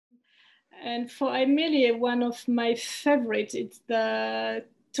And for Amelie, one of my favorites, it's the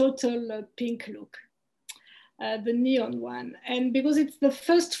total pink look, the neon one. And because it's the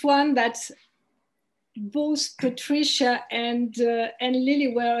first one that both Patricia and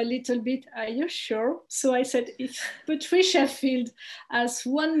Lily were a little bit, are you sure? So I said, if Patricia Field has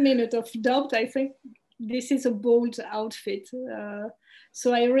 1 minute of doubt, I think this is a bold outfit.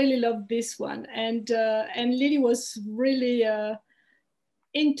 So I really love this one. And Lily was really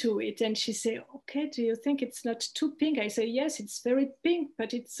into it. And she said, okay, do you think it's not too pink? I say, yes, it's very pink,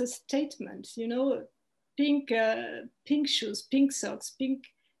 but it's a statement, you know, pink, pink shoes, pink socks, pink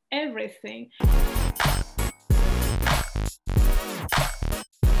everything.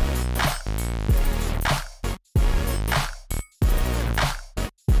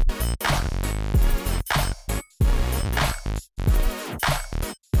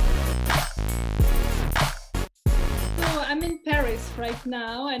 I'm in Paris right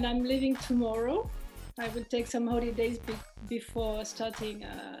now and I'm leaving tomorrow. I will take some holidays before starting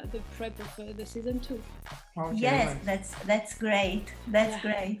the prep of the season 2. Okay, yes, nice. that's great. That's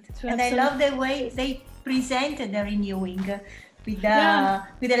great. And I love the way they presented the renewing with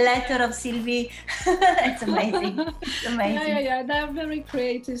the letter of Sylvie. It's amazing. It's amazing. Yeah. They're very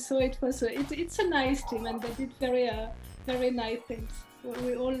creative. So it was it's a nice team and they did very nice things.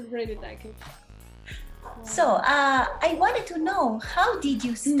 We all really like it. So I wanted to know, how did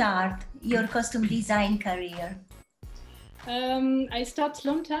you start your costume design career? I started a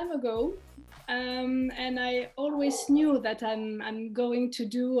long time ago, and I always knew that I'm going to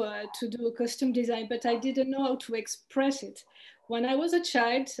do a costume design, but I didn't know how to express it. When I was a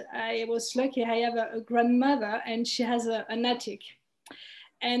child, I was lucky. I have a grandmother, and she has an attic.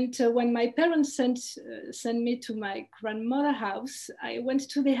 And when my parents sent me to my grandmother's house, I went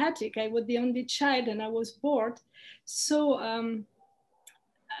to the attic. I was the only child and I was bored. So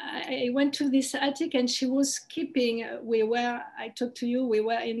I went to this attic and she was keeping, I talked to you, we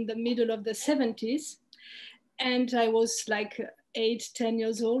were in the middle of the 70s. And I was like 8-10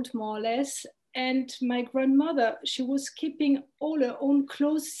 years old, more or less. And my grandmother, she was keeping all her own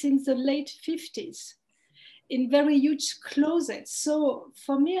clothes since the late 50s. In very huge closets. So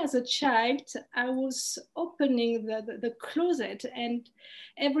for me as a child, I was opening the closet and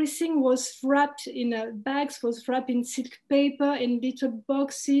everything was wrapped in bags, was wrapped in silk paper, in little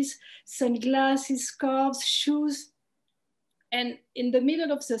boxes, sunglasses, scarves, shoes. And in the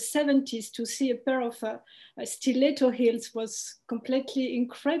middle of the 70s, to see a pair of stiletto heels was completely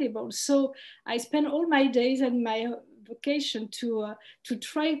incredible. So I spent all my days and my vocation to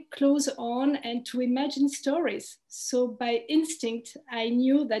try clothes on and to imagine stories. So by instinct, I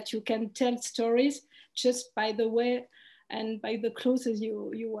knew that you can tell stories just by the way and by the clothes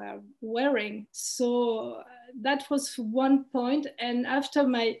you were wearing. So that was one point. And after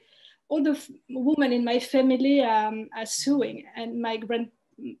all the women in my family are sewing, and my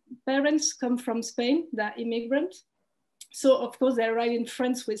grandparents come from Spain, they're immigrants. So of course they arrived in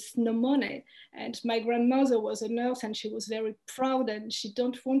France with no money. And my grandmother was a nurse and she was very proud and she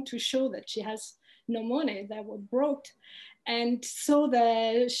don't want to show that she has no money, they were broke. And so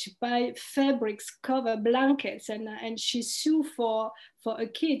she buy fabrics, cover blankets, and she sew for her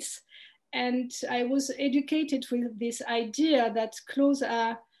kids. And I was educated with this idea that clothes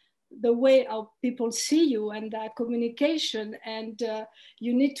are the way how people see you and communication, and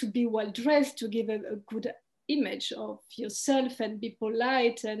you need to be well dressed to give a good image of yourself and be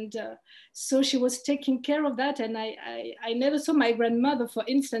polite. And so she was taking care of that. And I never saw my grandmother, for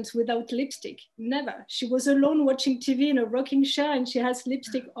instance, without lipstick, never. She was alone watching TV in a rocking chair and she has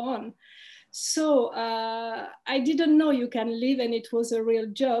lipstick on. So I didn't know you can live and it was a real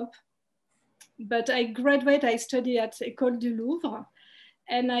job. But I studied at École du Louvre.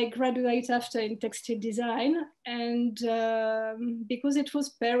 And I graduated after in textile design. And because it was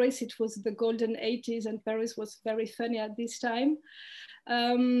Paris, it was the golden 80s and Paris was very funny at this time.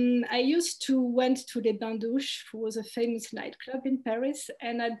 I used to went to Les Bains Douches, who was a famous nightclub in Paris.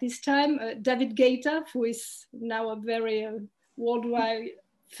 And at this time, David Guetta, who is now a very worldwide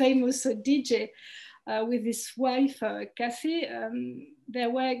famous DJ, with his wife, Kathy, they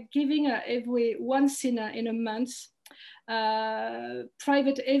were giving once in a month,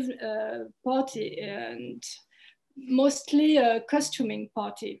 private party and mostly a costuming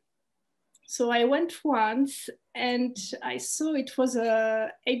party. So I went once and I saw it was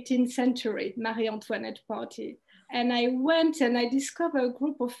a 18th century Marie Antoinette party. And I went and I discovered a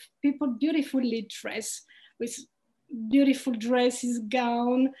group of people beautifully dressed with beautiful dresses,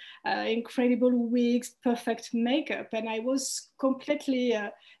 gown, incredible wigs, perfect makeup. And I was completely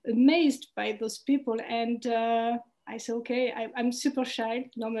amazed by those people. And I said, okay, I'm super shy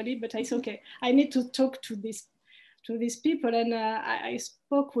normally, but I said, okay, I need to talk to these people. And I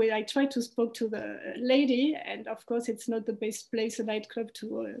tried to speak to the lady, and of course it's not the best place, a nightclub,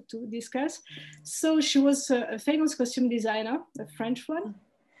 to discuss. So she was a famous costume designer, a French one,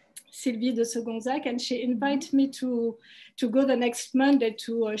 Sylvie de Segonzac, and she invited me to go the next Monday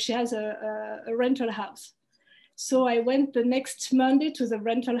to, she has a rental house. So I went the next Monday to the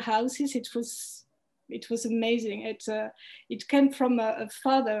rental houses. It was amazing. It came from a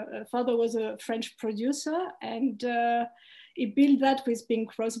father. A father was a French producer, and he built that with Bing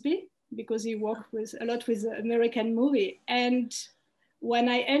Crosby because he worked a lot with American movie. And when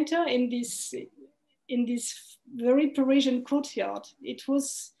I enter in this very Parisian courtyard,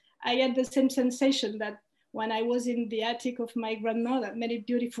 I had the same sensation that when I was in the attic of my grandmother, many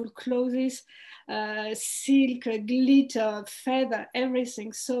beautiful clothes, silk, glitter, feather,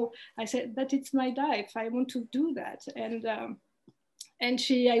 everything. So I said that it's my life. I want to do that. And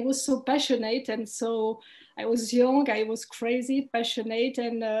I was so passionate, and so I was young, I was crazy, passionate,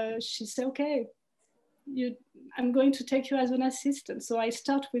 and she said, okay, I'm going to take you as an assistant. So I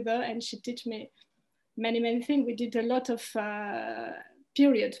start with her, and she teach me many things. We did a lot of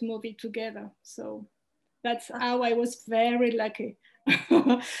period movie together. So that's how I was very lucky.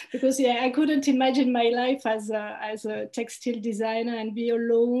 Because I couldn't imagine my life as a textile designer and be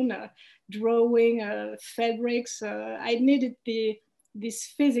alone drawing fabrics. I needed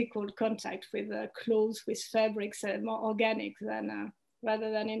this physical contact with clothes, with fabrics, more organic than rather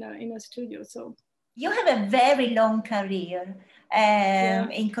than in a studio. So you have a very long career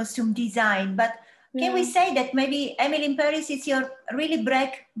in costume design, but can we say that maybe Emily in Paris is your really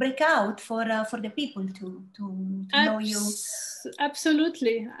breakout for the people to know you?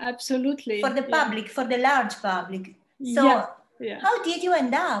 Absolutely. For the public, for the large public. So how did you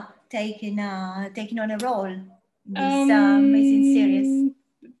end up taking on a role in this amazing series?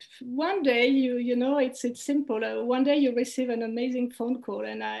 One day, you know, it's simple. One day you receive an amazing phone call,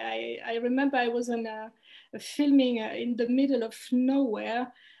 and I remember I was on a filming in the middle of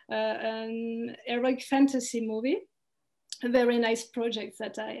nowhere, an heroic fantasy movie, a very nice project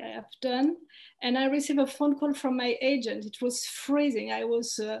that I have done. And I received a phone call from my agent. It was freezing. I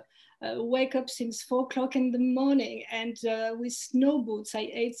was wake up since 4 o'clock in the morning, and with snow boots. I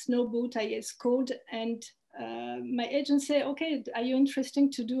ate snow boot, I ate cold, and my agent said, okay, are you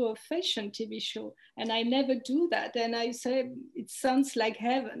interested to do a fashion TV show? And I never do that. And I said, it sounds like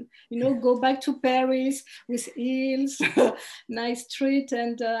heaven, you know, go back to Paris with heels, nice street.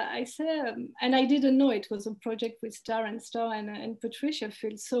 And I said, and I didn't know it was a project with Darren Star and Patricia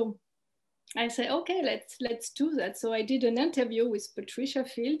Field. So I said, okay, let's do that. So I did an interview with Patricia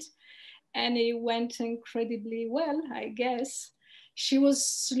Field, and it went incredibly well, I guess. She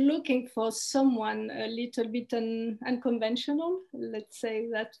was looking for someone a little bit unconventional, let's say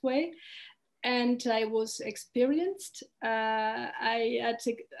that way. And I was experienced. I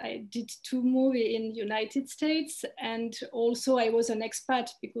did 2 movies in the United States, and also I was an expat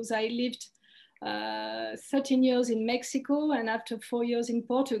because I lived 13 years in Mexico and after 4 years in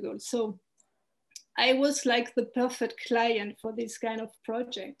Portugal. So I was like the perfect client for this kind of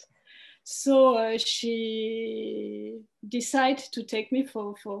project. So she decided to take me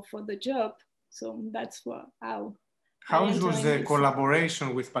for the job. So that's how. How was the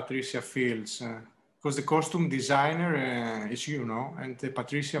collaboration with Patricia Fields? Because the costume designer is you, no? And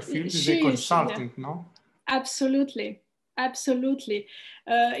Patricia Fields is a consultant, no? Absolutely.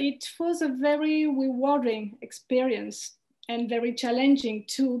 It was a very rewarding experience and very challenging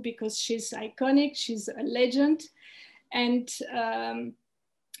too, because she's iconic, she's a legend. And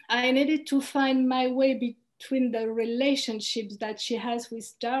I needed to find my way between the relationships that she has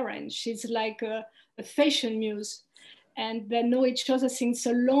with Darren. She's like a fashion muse, and they know each other since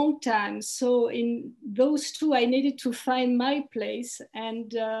a long time. So in those two, I needed to find my place and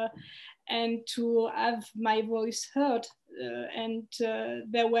to have my voice heard.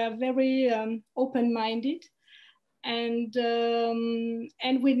 They were very open-minded. And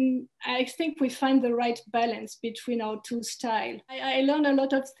I think we find the right balance between our 2 styles. I learned a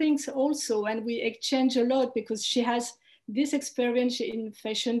lot of things also, and we exchange a lot because she has this experience in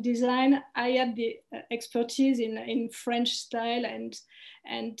fashion design. I had the expertise in French style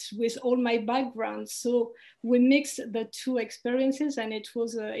and with all my background. So we mixed the 2 experiences, and it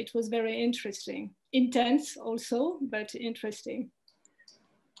was very interesting, intense also, but interesting.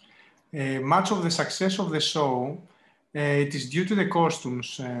 Much of the success of the show, it is due to the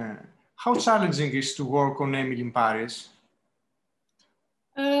costumes. How challenging is to work on Emily in Paris?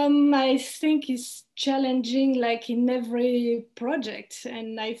 I think it's challenging like in every project.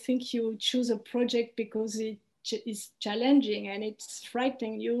 And I think you choose a project because is challenging and it's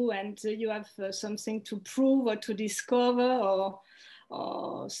frightening you, and you have something to prove or to discover,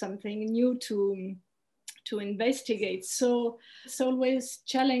 or something new to investigate. So it's always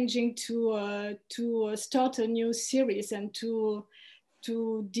challenging to start a new series and to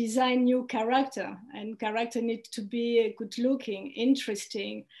design new character, and character need to be good looking,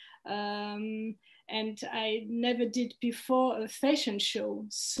 interesting. And I never did before a fashion show.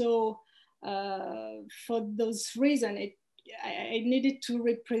 So for those reasons, I needed to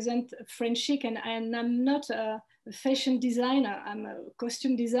represent French chic, and I'm not a fashion designer, I'm a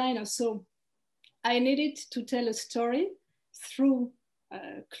costume designer. So I needed to tell a story through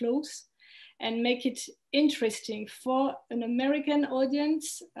clothes and make it interesting for an American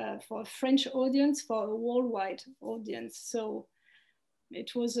audience, for a French audience, for a worldwide audience. So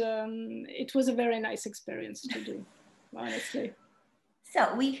it was a very nice experience to do, honestly.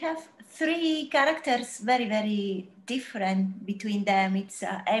 So we have three characters, very, very different between them. It's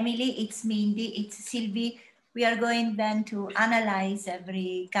Emily, it's Mindy, it's Sylvie. We are going then to analyze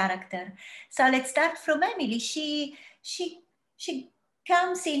every character. So let's start from Emily. She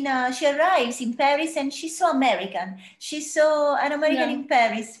comes in, she arrives in Paris, and she's so American. She saw an American in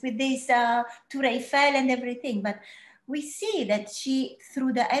Paris with this Tour Eiffel and everything. But we see that she,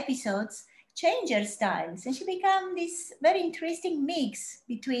 through the episodes, change her styles, and she became this very interesting mix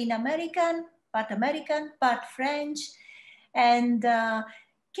between American, part French. And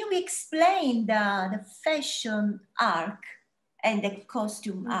can we explain the fashion arc and the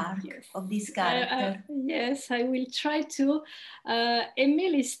costume arc of this character? Yes, I will try to.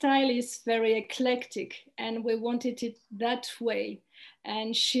 Emily's style is very eclectic, and we wanted it that way.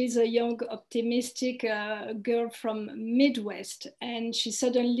 And she's a young, optimistic girl from Midwest, and she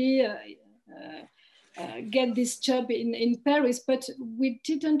suddenly get this job in Paris, but we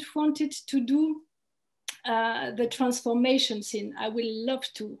didn't want it to do the transformation scene. I will love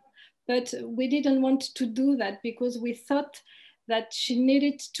to, but we didn't want to do that because we thought that she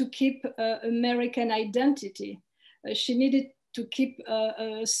needed to keep American identity. She needed to keep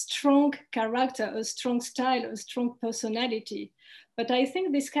a strong character, a strong style, a strong personality. But I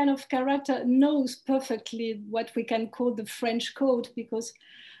think this kind of character knows perfectly what we can call the French code, because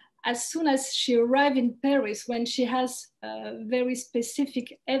as soon as she arrived in Paris, when she has very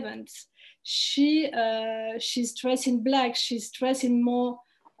specific events, she's dressed in black, she's dressed in more,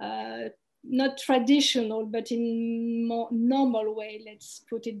 not traditional, but in more normal way, let's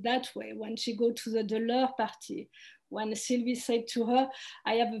put it that way. When she go to the Delors party, when Sylvie said to her,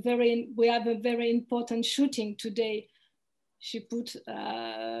 we have a very important shooting today, she put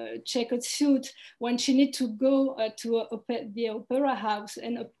a checkered suit. When she need to go to the opera house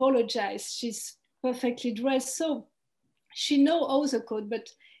and apologize, she's perfectly dressed. So she know all the code, but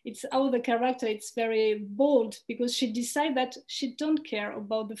it's how the character, it's very bold, because she decided that she don't care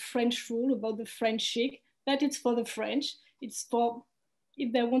about the French rule, about the French chic, that it's for the French. It's for,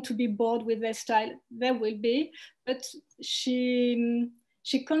 if they want to be bored with their style, there will be, but she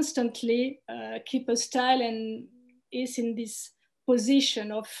constantly keep a style and is in this position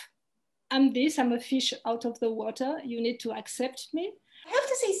of, I'm a fish out of the water, you need to accept me. I have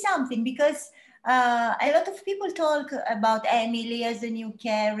to say something, because a lot of people talk about Emily as the new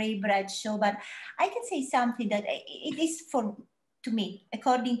Carrie Bradshaw, but I can say something that it is to me,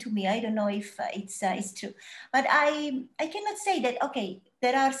 according to me. I don't know if it's true, but I cannot say that, okay,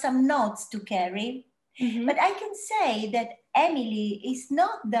 there are some nods to Carrie, but I can say that Emily is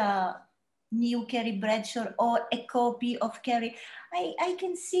not the new Carrie Bradshaw or a copy of Carrie. I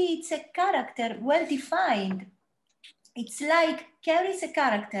can see it's a character well defined. It's like Carrie is a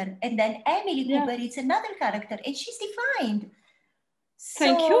character, and then Emily Cooper is another character, and she's defined. So,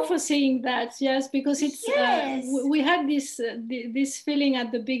 thank you for saying that. Yes, because it's we had this feeling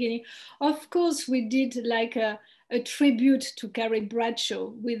at the beginning. Of course, we did like a tribute to Carrie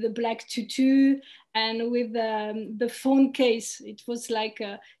Bradshaw with the black tutu and with the phone case. It was like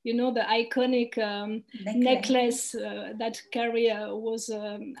the iconic necklace that Carrie was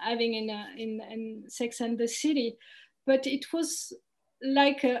having in Sex and the City. But it was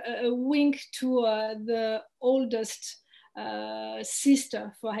like a wink to the oldest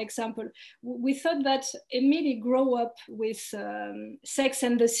sister, for example. We thought that Emily grew up with Sex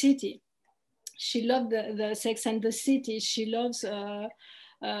and the City. She loved the Sex and the City. She loves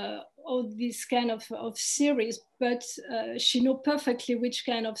all this kind of series, but she knows perfectly which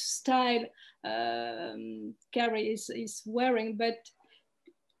kind of style Carrie is wearing, but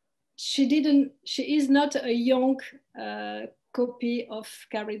she is not a young copy of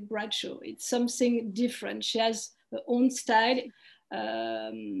Carrie Bradshaw. It's something different. She has her own style.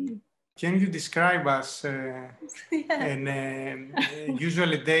 Can you describe us an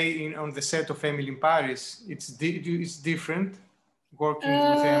usual day on the set of Emily in Paris? It's different working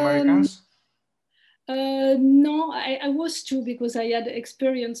with the Americans? No, I was too, because I had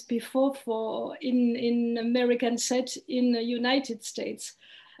experience before in American set in the United States.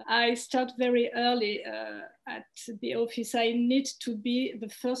 I start very early at the office. I need to be the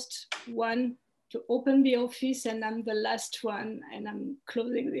first one to open the office, and I'm the last one, and I'm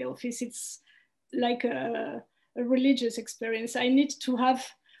closing the office. It's like a religious experience. I need to have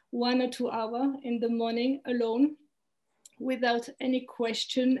 1 or 2 hours in the morning alone, without any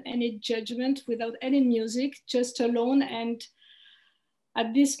question, any judgment, without any music, just alone. And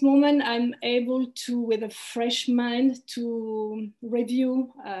at this moment, I'm able to, with a fresh mind, to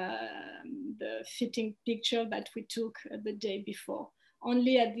review the fitting picture that we took the day before.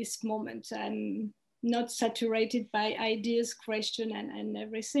 Only at this moment, I'm not saturated by ideas, question, and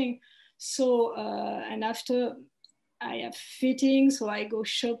everything. So, and after I have fitting, so I go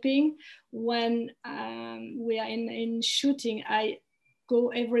shopping. When we are in shooting, I go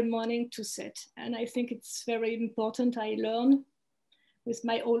every morning to set. And I think it's very important. I learn with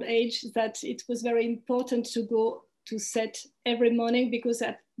my old age that it was very important to go to set every morning, because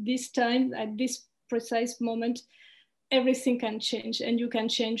at this time, at this precise moment, everything can change, and you can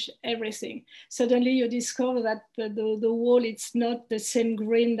change everything. Suddenly you discover that the wall, it's not the same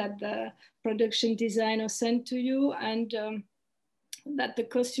green that the production designer sent to you, and that the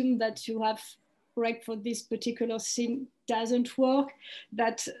costume that you have correct for this particular scene doesn't work,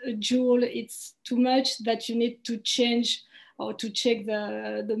 that a jewel, it's too much, that you need to change or to check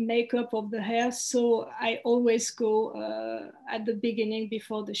the makeup of the hair. So I always go at the beginning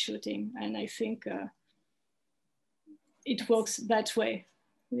before the shooting, and I think it works that way.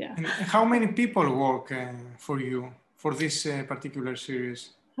 Yeah. And how many people work for you for this particular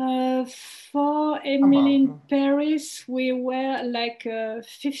series? For Emily in Paris, we were like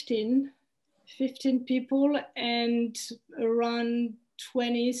 15 people, and around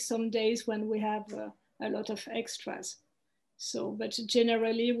 20 some days when we have a lot of extras. So, but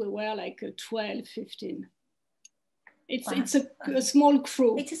generally we were like 12, 15. It's a small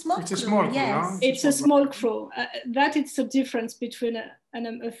crew. It's a small crew, yes. No? It's a small crew. That is the difference between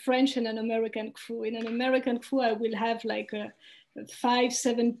a French and an American crew. In an American crew, I will have like 5,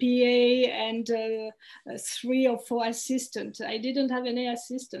 7 PA and 3 or 4 assistants. I didn't have any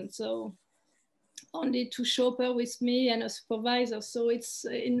assistants, so only 2 chauffeurs with me and a supervisor. So it's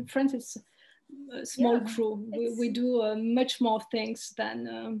in France, it's a small crew. We do much more things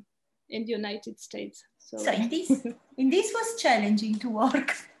than in the United States. So in this was challenging to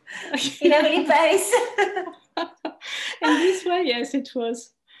work in Emily in Paris. In this way, yes, it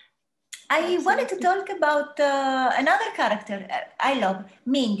was. I wanted to talk about another character I love,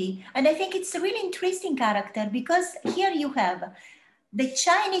 Mindy. And I think it's a really interesting character, because here you have the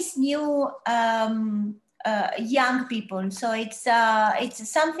Chinese new young people. So it's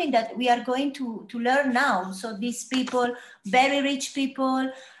something that we are going to learn now. So these people, very rich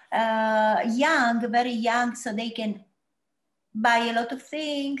people, young, very young, so they can buy a lot of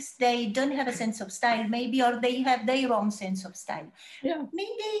things. They don't have a sense of style, maybe, or they have their own sense of style. Yeah.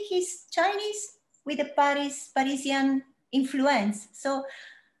 Maybe he's Chinese with a Parisian influence. So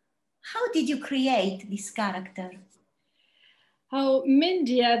how did you create this character? How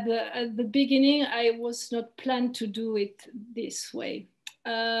Mindy, at the beginning, I was not planned to do it this way.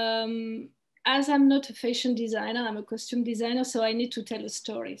 As I'm not a fashion designer, I'm a costume designer, so I need to tell a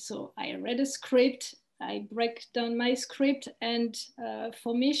story. So I read a script, I break down my script, and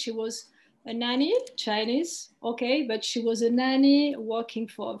for me, she was a nanny, Chinese, okay, but she was a nanny working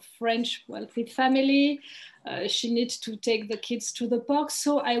for a French wealthy family. She needs to take the kids to the park,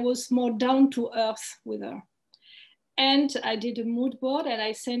 so I was more down to earth with her. And I did a mood board and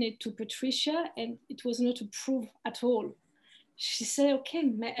I sent it to Patricia, and it was not approved at all. She said,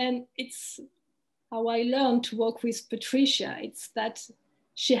 okay, and it's how I learned to work with Patricia. It's that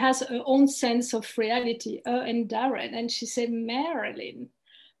she has her own sense of reality, her and Darren. And she said, Marylin,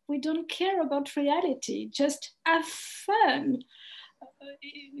 we don't care about reality, just have fun.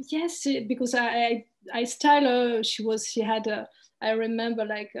 Yes, because I style her. She had I remember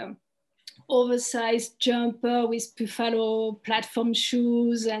like oversized jumper with buffalo platform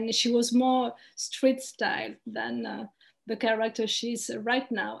shoes, and she was more street style than the character she's right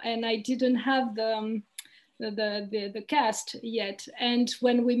now. And I didn't have the cast yet. And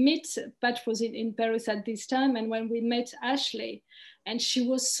when we met, Pat was in Paris at this time, and when we met Ashley, And she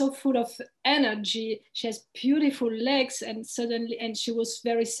was so full of energy. She has beautiful legs, and she was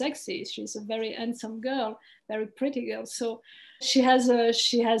very sexy. She's a very handsome girl, very pretty girl. So she has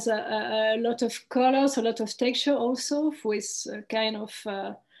a lot of colors, a lot of texture also, with kind of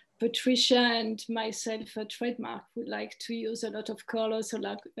Patricia and myself a trademark. We like to use a lot of colors, a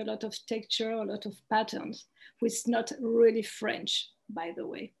lot of texture, a lot of patterns, which is not really French, by the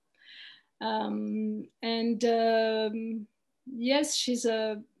way. Yes, she's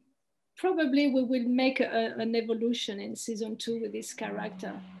probably we will make an evolution in season 2 with this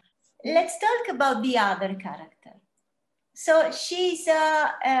character. Let's talk about the other character. So she's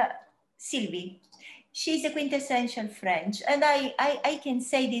Sylvie. She's a quintessential French. And I can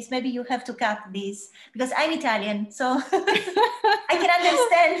say this, maybe you have to cut this, because I'm Italian, so I can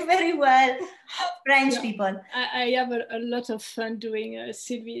understand very well French people. I have a lot of fun doing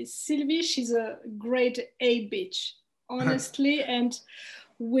Sylvie. Sylvie, she's a great A bitch, honestly. And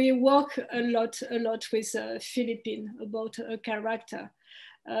we work a lot with Philippine about her character.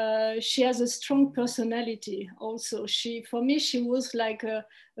 She has a strong personality also. For me, she was like a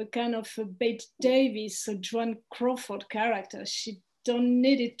kind of a Bette Davis, a Joan Crawford character. She don't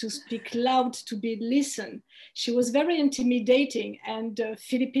need it to speak loud to be listened. She was very intimidating, and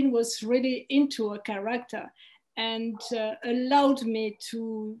Philippine was really into her character and allowed me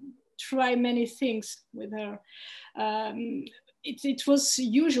to try many things with her. It was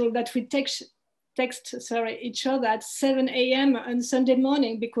usual that we text each other at 7 a.m. on Sunday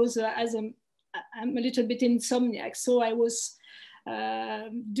morning, because I'm a little bit insomniac, so I was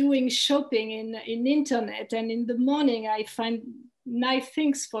doing shopping in internet, and in the morning I find nice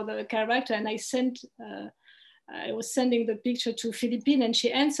things for the character, and I was sending the picture to Philippine, and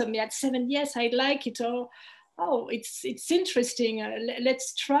she answered me at 7, yes, I like it, or oh, it's interesting,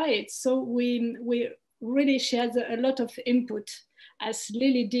 let's try it. So we really, she has a lot of input, as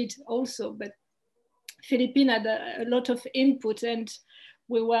Lily did also, but Philippine had a lot of input, and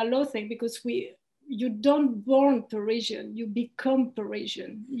we were laughing because you don't born Parisian, you become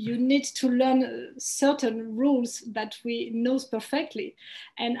Parisian. You need to learn certain rules that we know perfectly.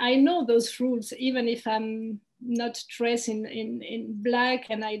 And I know those rules, even if I'm not dressed in black,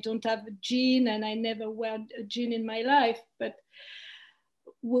 and I don't have a jean, and I never wear a jean in my life, but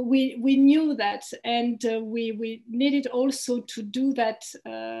we knew that, and we needed also to do that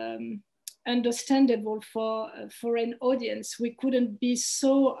understandable for an audience. We couldn't be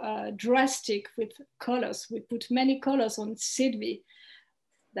so drastic with colors. We put many colors on Sylvie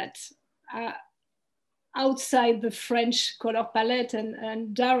that are outside the French color palette,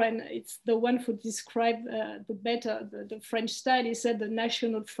 and Darren, it's the one who described the French style. He said the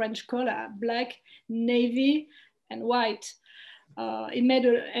national French color, black, navy, and white.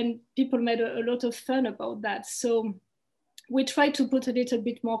 And people made a lot of fun about that. So we try to put a little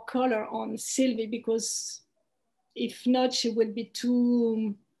bit more color on Sylvie, because if not, she will be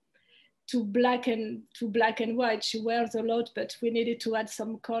too black and white. She wears a lot, but we needed to add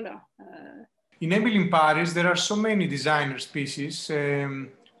some color. In Emily in Paris, there are so many designer pieces,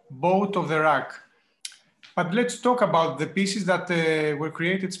 both of the rack. But let's talk about the pieces that were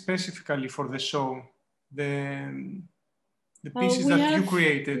created specifically for the show. The pieces that you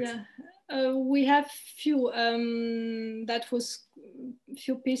created. Yeah. We have few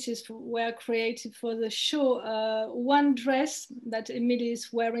few pieces were created for the show. One dress that Emily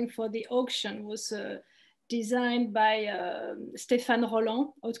is wearing for the auction was designed by Stéphane Roland,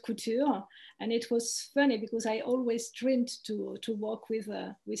 haute couture, and it was funny because I always dreamed to work with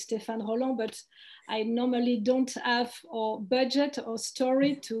Stéphane Roland, but I normally don't have or budget or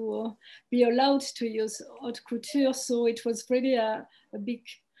story to be allowed to use haute couture, so it was really a big.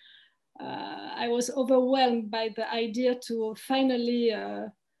 I was overwhelmed by the idea to finally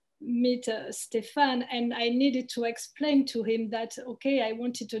meet Stéphane, and I needed to explain to him that, okay, I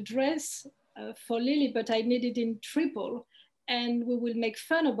wanted a dress for Lily, but I need it in triple, and we will make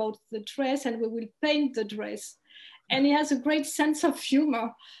fun about the dress, and we will paint the dress. And he has a great sense of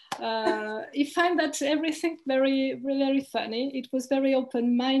humor. He found that everything very, very funny. It was very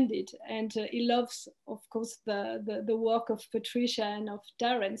open-minded, and he loves, of course, the work of Patricia and of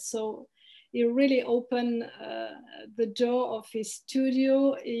Darren. So he really opened the door of his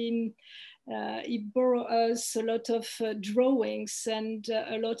studio. He borrowed us a lot of drawings and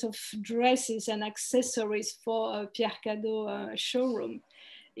a lot of dresses and accessories for Pierre Cadault showroom.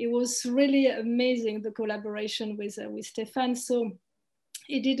 It was really amazing, the collaboration with Stéphane. So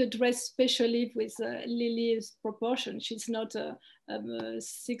he did a dress specially with Lily's proportion. She's not a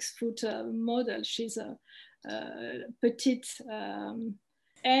 6-foot model. She's a petite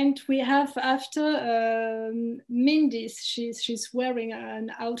And we have after Mindy, she's wearing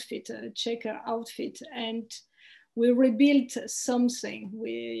an outfit, a checker outfit, and we rebuilt something.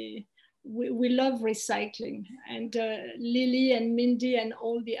 We love recycling, and Lily and Mindy and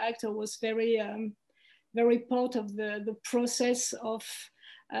all the actor was very very part of the process of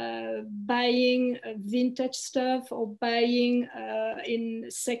buying vintage stuff or buying in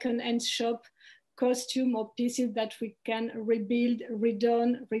second-hand shop costume or pieces that we can rebuild,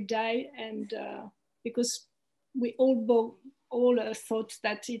 redone, redye, and because we all thought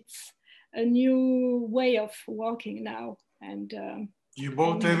that it's a new way of working now. And you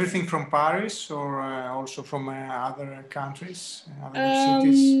bought everything from Paris or also from other countries, other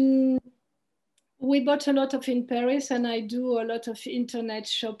cities? We bought a lot of in Paris, and I do a lot of internet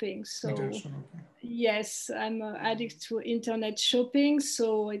shopping. So yes, I'm addict to internet shopping.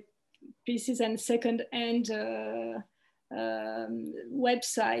 So pieces and second-hand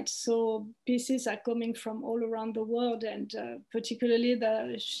websites. So pieces are coming from all around the world, and particularly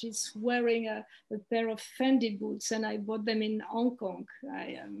she's wearing a pair of Fendi boots, and I bought them in Hong Kong.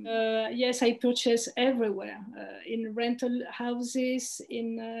 Yes, I purchase everywhere, in rental houses,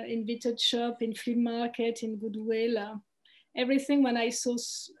 in vintage shop, in flea market, in Goodwill. Everything when I saw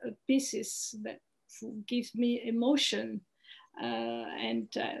pieces that give me emotion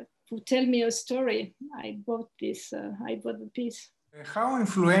and to tell me a story, I bought the piece. How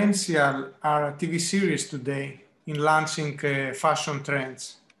influential are TV series today in launching fashion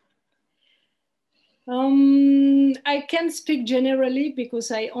trends? I can't speak generally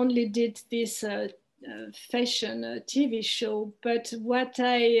because I only did this fashion TV show, but what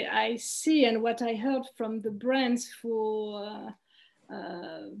I see and what I heard from the brands for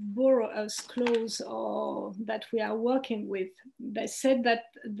borrow us clothes or that we are working with, they said that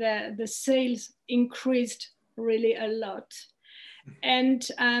the sales increased really a lot. And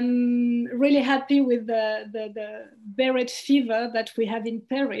I'm really happy with the beret fever that we have in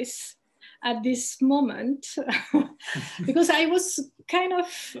Paris at this moment, because I was kind of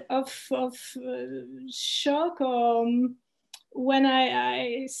shock when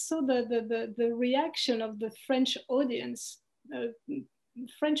I saw the reaction of the French audience.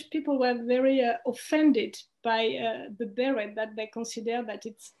 French people were very offended by the beret, that they consider that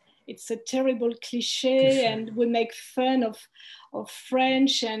it's a terrible cliche and we make fun of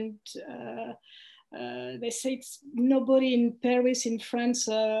French, and they say nobody in Paris, in France,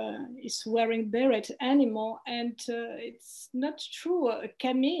 is wearing beret anymore, and it's not true.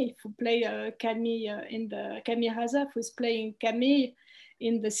 Camille, who play Camille in the Camille Hazaf, who's playing Camille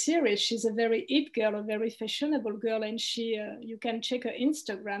in the series, she's a very hip girl, a very fashionable girl, and she you can check her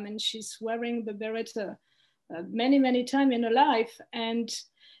Instagram, and she's wearing the beret many times in her life. And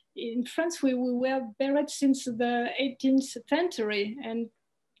in France, we wear berets since the 18th century, and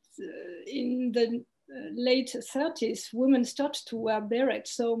in the late 30s, women started to wear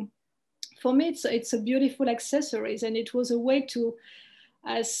berets. So for me, it's a beautiful accessories, and it was a way to,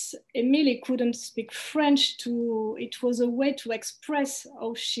 as Emily couldn't speak French, it was a way to express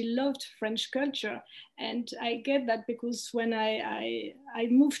how she loved French culture. And I get that because when I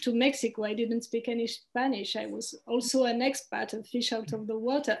moved to Mexico, I didn't speak any Spanish. I was also an expat, a fish out of the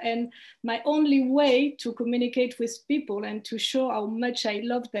water. And my only way to communicate with people and to show how much I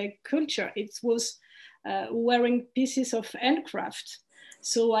loved their culture, it was wearing pieces of handcraft.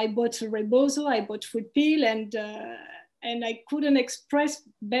 So I bought rebozo, I bought Fuipil, and I couldn't express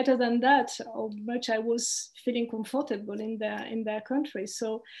better than that how much I was feeling comfortable in their country.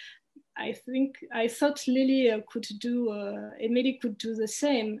 So I thought Lily Emily could do the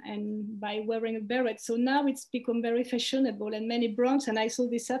same, and by wearing a beret. So now it's become very fashionable, and many brands, and I saw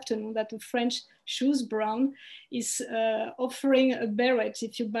this afternoon that a French shoes brand is offering a beret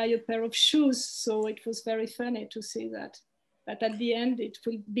if you buy a pair of shoes. So it was very funny to see that at the end it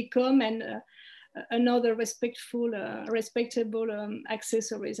will become another respectable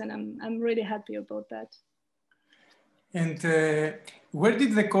accessories, and I'm really happy about that. And where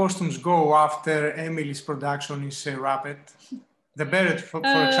did the costumes go after Emily's production is wrapped? The beret, for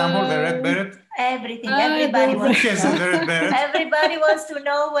example, the red beret? Everything, everybody wants to know. The red beret. Everybody wants to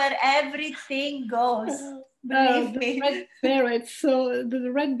know where everything goes. Believe me. Red beret. So the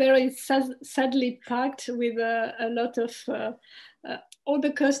red beret is sadly packed with a lot of all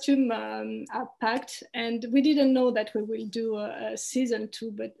the costumes are packed, and we didn't know that we will do a season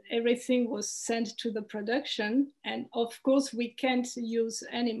 2, but everything was sent to the production, and of course we can't use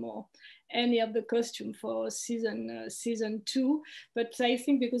anymore any of the costume for season 2, but I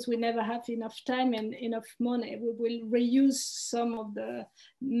think because we never have enough time and enough money, we will reuse some of the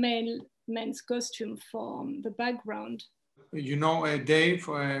men's costume for the background. you know, a day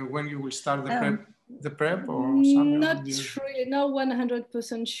for, when you will start the prep or something? Not really, not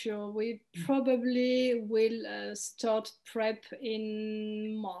 100% sure. We probably will start prep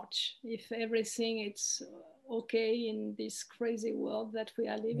in March if everything is okay in this crazy world that we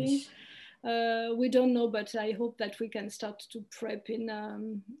are living. Yes. We don't know, but I hope that we can start to prep in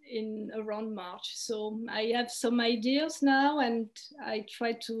around March. So I have some ideas now, and I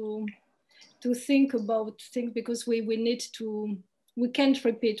try to think about things because we need to. We can't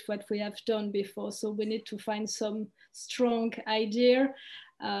repeat what we have done before, so we need to find some strong idea.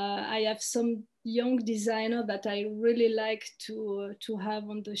 I have some young designer that I really like to have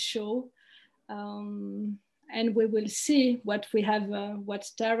on the show. And we will see what we have, what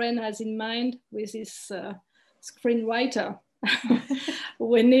Darren has in mind with his screenwriter.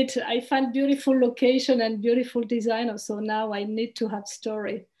 I find beautiful location and beautiful designer, so now I need to have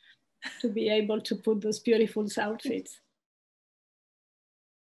story to be able to put those beautiful outfits.